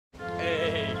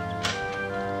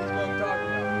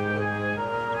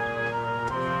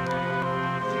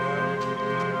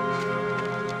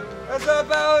What's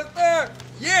up out there?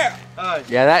 Yeah!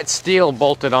 Yeah, that steel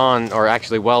bolted on, or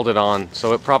actually welded on,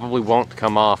 so it probably won't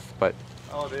come off, but...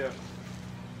 Oh dear.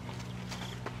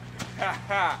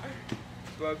 Haha!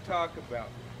 That's what I'm talking about.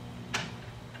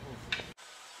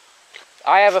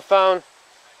 I have a phone.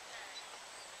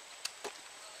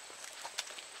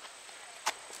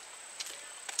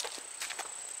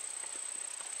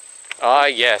 Ah,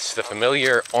 yes, the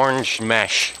familiar orange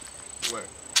mesh. Where?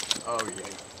 Oh yeah.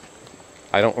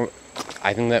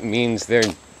 I think that means they're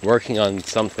working on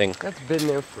something. That's been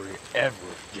there forever.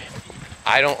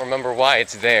 I don't remember why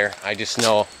it's there. I just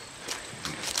know.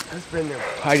 That's been there.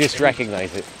 I just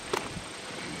recognize it.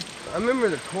 I remember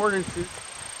the tortoises.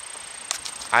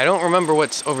 I don't remember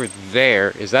what's over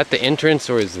there. Is that the entrance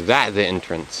or is that the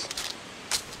entrance?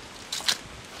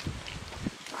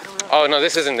 I don't know. Oh no,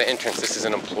 this isn't the entrance. This is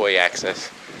an employee access.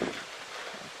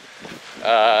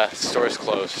 Store's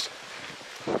closed.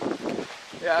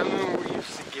 Yeah, I remember we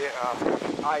used to get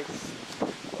ice,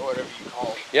 or whatever you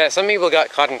call it. Yeah, some people got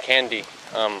cotton candy.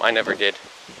 I never did.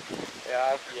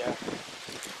 Yeah.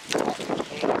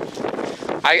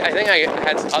 I think I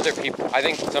had other people. I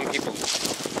think some people.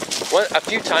 A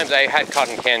few times I had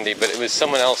cotton candy, but it was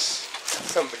someone else.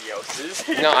 Somebody else's.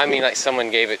 No, I mean like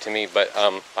someone gave it to me, but I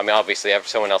mean obviously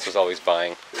someone else was always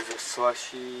buying. There's a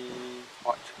slushy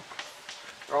hot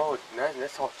chocolate. Oh,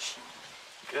 that's all cheap.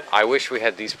 Good. I wish we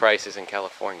had these prices in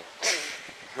California.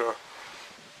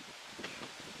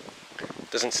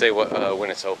 Doesn't say what when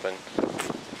it's open.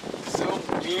 So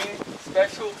bean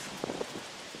specials.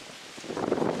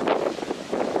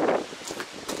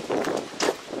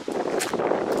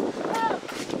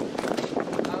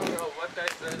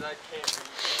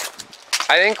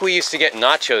 I think we used to get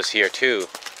nachos here too.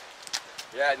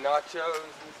 Yeah, nachos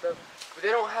and stuff. But they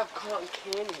don't have cotton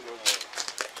candy no more.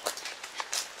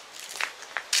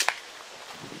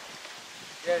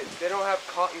 Yeah, they don't have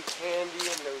cotton candy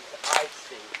and those ice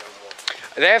things no more.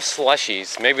 They have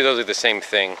slushies. Maybe those are the same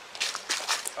thing.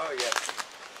 Oh yeah.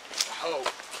 Oh.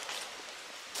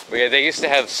 Yeah, they used to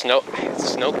have snow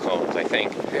cones, I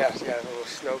think. Yeah, little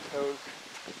snow cones.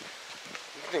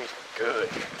 These things are good.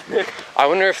 I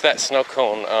wonder if that snow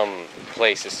cone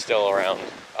place is still around.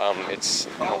 It's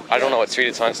I don't know what street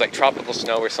it's on. It's like Tropical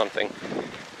Snow or something.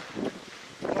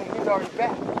 Oh, he's already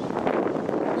back.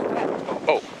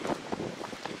 Oh.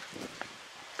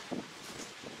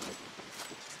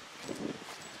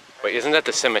 Wait, isn't that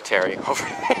the cemetery over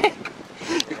there?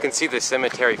 You can see the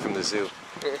cemetery from the zoo.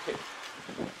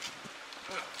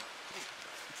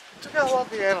 Check out all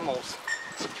the animals.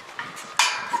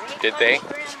 Did they?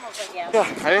 Yeah,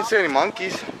 I didn't see any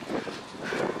monkeys.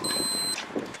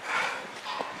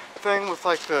 Thing with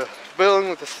like the building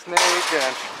with the snake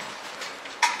and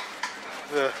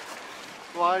the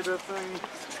glider thing.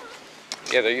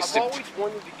 Yeah, there used to. I've always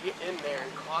wanted to get in there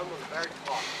and climb on the very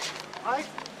top. I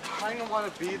kind of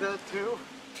want to be there too.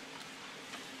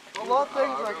 A lot of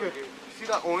things I could see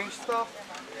that orange stuff.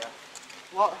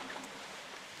 Yeah.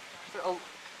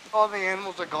 All the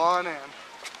animals are gone, and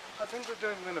I think they're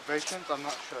doing renovations. I'm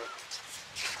not sure.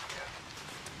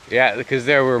 Yeah, because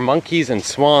there were monkeys and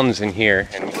swans in here,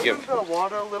 and we'd Isn't the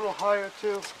water a little higher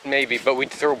too? maybe, but we'd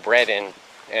throw bread in,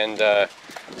 and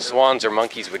swans or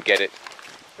monkeys would get it.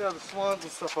 Yeah, the swans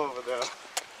and stuff over there.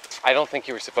 I don't think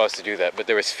you were supposed to do that, but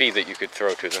there was feed that you could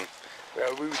throw to them.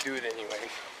 Well, we would do it anyway.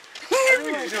 I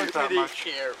didn't really do it that much.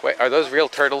 Wait, are those real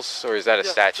turtles, or is that a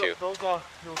statue? Those are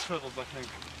real turtles, I think.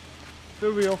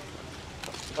 They're real.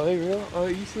 Are they real? Are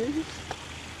you serious?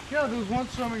 Yeah, there was one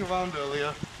swimming around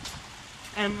earlier.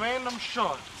 And random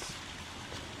sharks.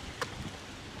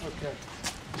 Okay.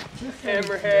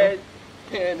 Hammerhead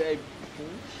and a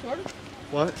shark?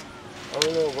 What? I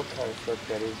don't know what kind of shark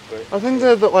that is, but I think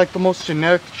they're like the most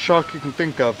generic shark you can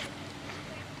think of.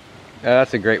 Yeah,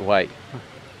 that's a great white.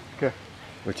 Okay.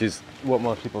 Which is what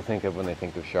most people think of when they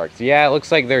think of sharks. Yeah, it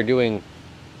looks like they're doing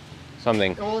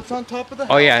something. Well, it's on top of the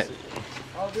house. Oh yeah,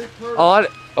 Oh, they're turtles.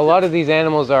 a lot of these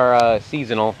animals are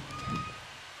seasonal.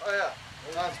 Oh yeah,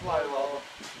 and that's why I love them.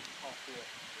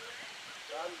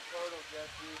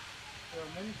 There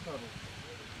are many turtles.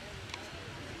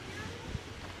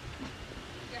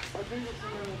 I think it's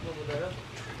some animals over there.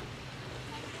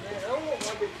 man, I don't know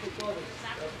why they took all this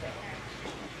stuff out.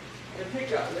 They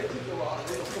took a lot of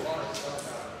stuff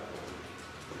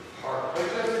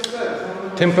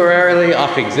out. Temporarily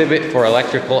off exhibit for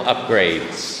electrical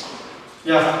upgrades.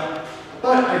 Yeah,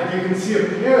 but you can see up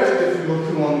here if you look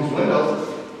through one of these windows.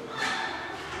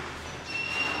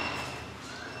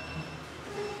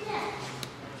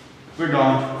 We're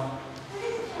gone.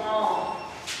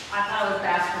 Oh, I thought it was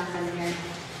bathrooms in here.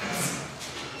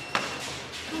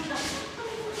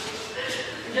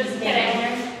 Just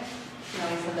kidding. No,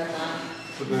 he said they're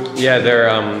not. Yeah,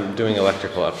 they're doing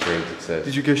electrical upgrades, it says.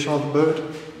 Did you get shot the bird?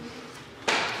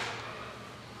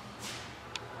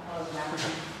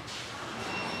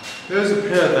 There's a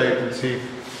pair that you can see.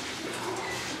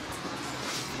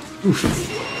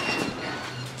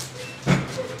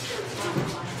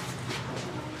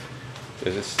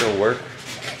 Does it still work?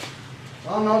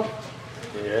 Oh no.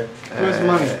 Yeah. Where's the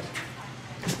money?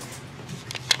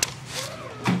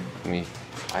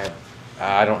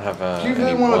 I don't have Do you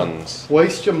really any want ones to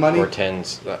waste your money? or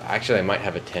tens. Actually, I might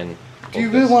have a 10. Do you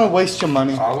really want to waste your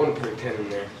money? I wouldn't put a 10 in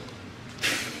there.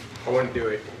 I wouldn't do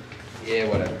it. Yeah,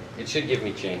 whatever. It should give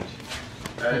me change.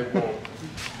 I won't.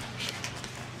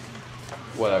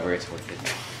 Whatever, it's worth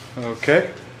it.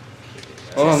 Okay.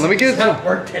 Hold on, let me get It's not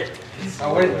worth it.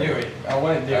 I wouldn't do it. I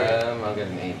wouldn't do it. I'll get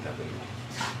an 8.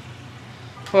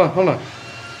 Hold on.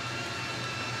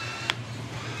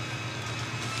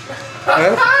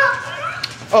 Eh?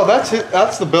 Oh, that's it.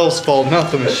 That's the bill's fault, not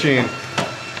the machine.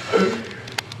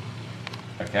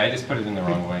 Okay, I just put it in the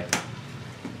wrong way.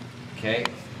 Okay,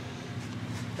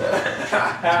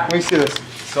 Let me see this.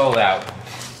 sold out.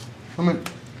 Let me.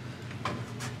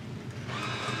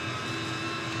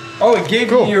 Oh, it gave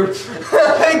Cool. you your.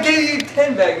 It gave you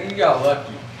 10 back. You got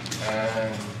lucky.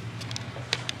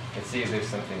 Let's see if there's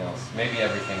something else. Maybe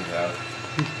everything's out.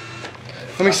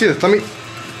 Let me see this. Let me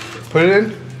put it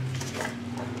in.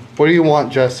 What do you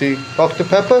want, Jesse? Dr.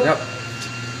 Pepper? Yep.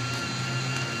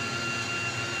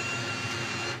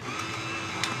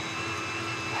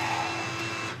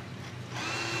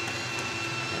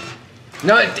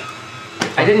 No,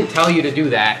 I didn't tell you to do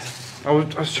that. I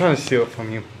was trying to steal it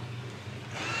from you.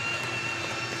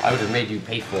 I would have made you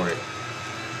pay for it.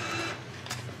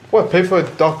 What? Pay for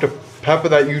Dr. Pepper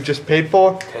that you just paid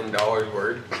for? $10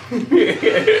 worth. You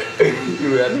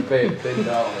would have to pay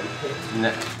 $10.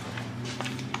 No.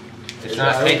 It's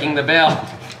not taking the bill.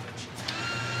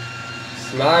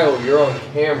 Smile, you're on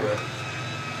camera.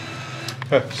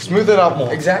 Smooth it out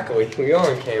more. Exactly, we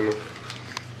are on camera.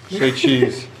 Say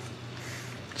cheese.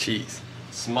 Cheese.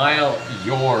 Smile,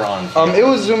 you're on. It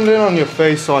was zoomed in on your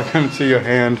face, so I couldn't see your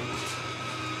hand.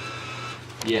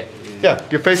 Yeah. Yeah,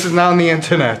 your face is now on the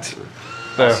internet.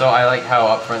 There. So I like how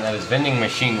upfront that is. Vending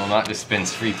machine will not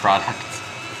dispense free products.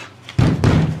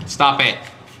 Stop it.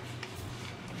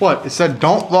 What? It said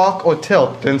don't lock or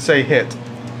tilt, didn't say hit.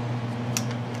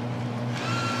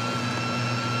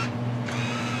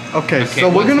 Okay, so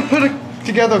we're gonna put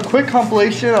together a quick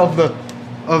compilation of the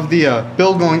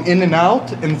bill going in and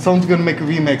out, and someone's gonna make a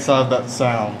remix out of that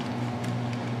sound.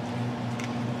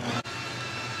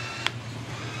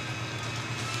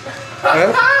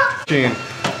 Gene.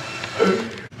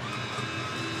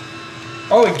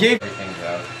 Oh, it gave. Everything's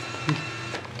out.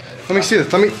 Let me see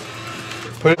this. Let me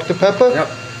put it to Pepper. Yep.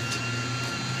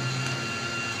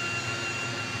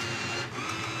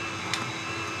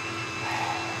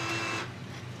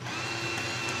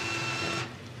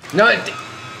 No,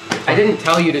 I didn't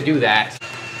tell you to do that.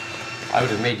 I would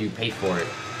have made you pay for it.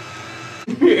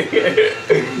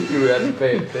 You would have to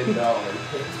pay $10.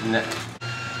 No.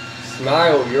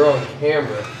 Smile, you're on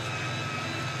camera.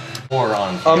 Or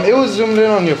on. It was zoomed in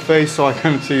on your face, so I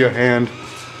couldn't see your hand.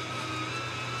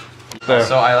 There.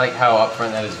 So I like how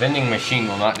upfront that is. Vending machine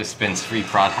will not dispense free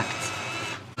products.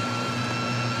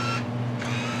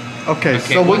 Okay,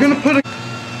 so we're gonna put a.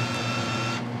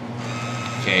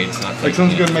 Okay, it's not. Like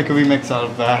someone's gonna make a remix out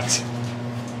of that.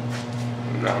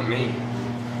 Not me.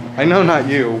 I know, not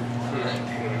you.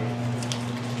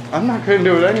 I'm not gonna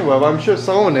do it anyway, but I'm sure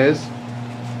someone is.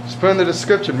 Just put in the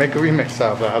description, make a remix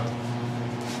out of that.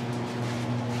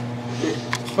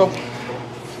 Oh.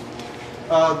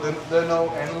 There are no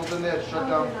animals in there, shut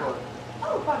down for.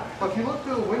 Oh, bummer. But if you look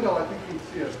through the window, I think you can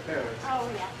see a parrot. Oh,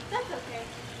 yeah. That's okay.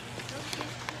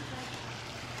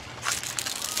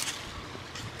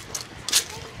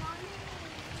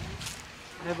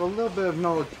 I have a little bit of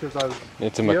knowledge because I was.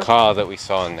 It's a Yep. macaw that we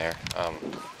saw in there.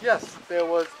 Yes, there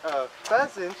was a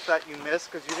pheasant that you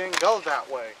missed because you didn't go that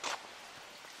way.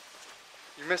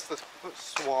 You missed the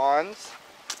swans.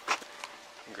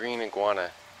 Green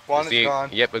iguana. Iguana's gone.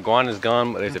 Yep, iguana's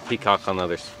gone, but there's a peacock on the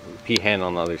other, peahen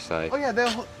on the other side. Oh yeah, there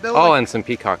were Oh, like and some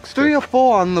peacocks 3 too. or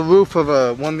 4 on the roof of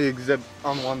one of the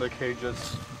on one of the cages.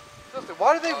 Seriously,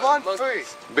 why do they run free?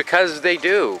 Because they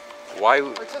do. Why?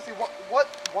 Like seriously,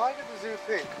 why did the zoo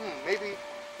think, maybe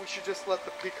we should just let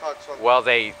the peacocks run? Well,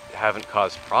 they haven't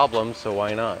caused problems, so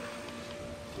why not?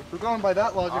 If we're going by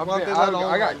that logic, why don't they I let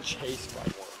all got chased by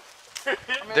one.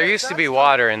 There used to be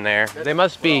water in there. They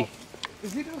must be.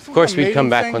 Is he doing some Of course kind we'd come mating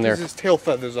back thing? when they're- 'Cause his tail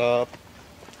feathers are up.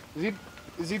 Is he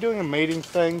Is he doing a mating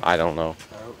thing? I don't know.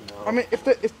 I mean,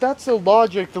 if that's the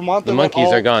logic, then why don't they The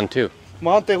monkeys are gone too.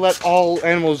 Why don't they let all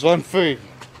animals run free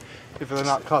if they're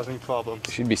not causing problems?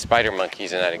 There should be spider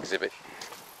monkeys in that exhibit.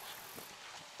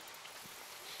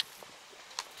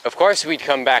 Of course we'd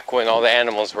come back when all the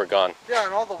animals were gone. Yeah,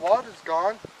 and all the water's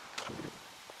gone.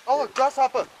 Oh, look,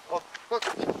 grasshopper. Oh, look.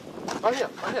 Right here,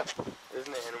 right here. There's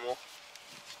an animal.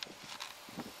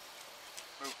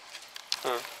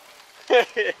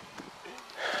 Huh.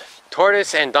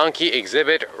 Tortoise and donkey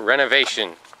exhibit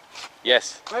renovation.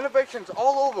 Yes. Renovations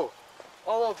all over.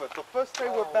 All over. The first day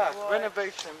we're back.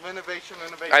 Renovation.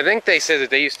 I think they said that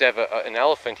they used to have an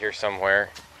elephant here somewhere.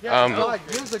 Yeah, died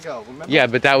years ago, remember? Yeah,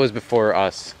 but that was before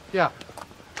us. Yeah.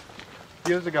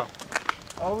 Years ago.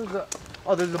 Oh,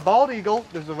 there's a bald eagle,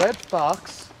 there's a red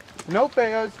fox, no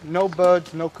bears, no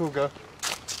birds, no cougar.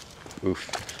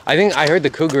 Oof. I think I heard the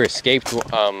cougar escaped.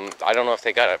 I don't know if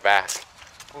they got it back.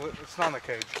 Well, it's not in the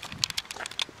cage.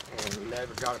 And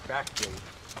never got it back then.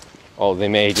 Oh, they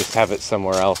may just have it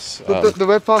somewhere else. The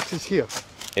red fox is here.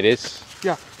 It is?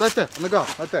 Yeah, right there, on the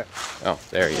ground, right there. Oh,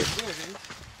 there he is.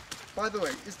 By the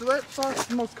way, is the red fox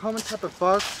the most common type of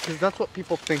fox? Because that's what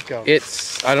people think of.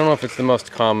 I don't know if it's the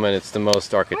most common, it's the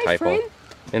most archetypal.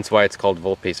 That's why it's called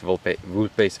vulpes.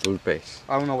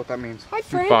 I don't know what that means. Hi,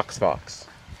 friend. Fox.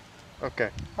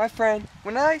 Okay. Hi, friend.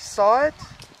 When I saw it,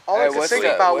 all I could think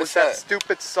about was that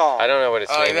stupid song. I don't know what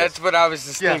it's saying. That's what I was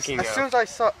just thinking As soon as I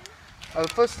saw the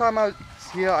first time I was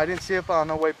here, I didn't see it, but on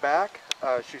the way back,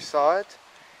 she saw it.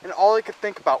 And all I could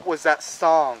think about was that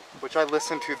song, which I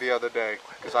listened to the other day,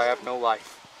 because I have no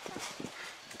life.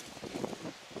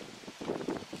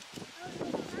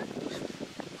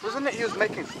 Wasn't it he was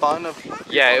making fun of people?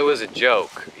 Yeah, it was a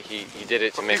joke. He did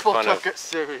it to make fun of... People took it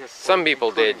seriously. Some people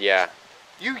did, yeah.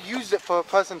 You use it for a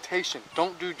presentation.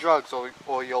 Don't do drugs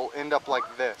or you'll end up like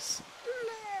this.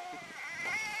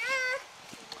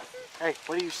 Hey,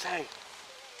 what do you say?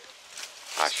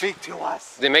 Speak to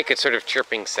us. They make a sort of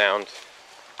chirping sound.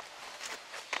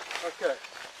 Okay.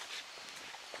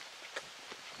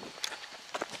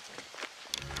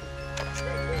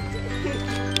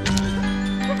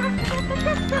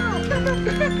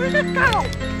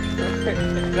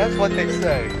 That's what they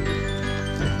say.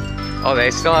 Oh, they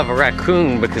still have a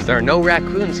raccoon because there are no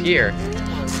raccoons here.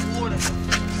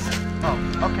 Oh,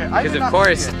 okay. Because of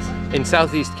course, in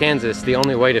southeast Kansas, the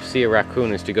only way to see a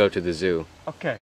raccoon is to go to the zoo. Okay.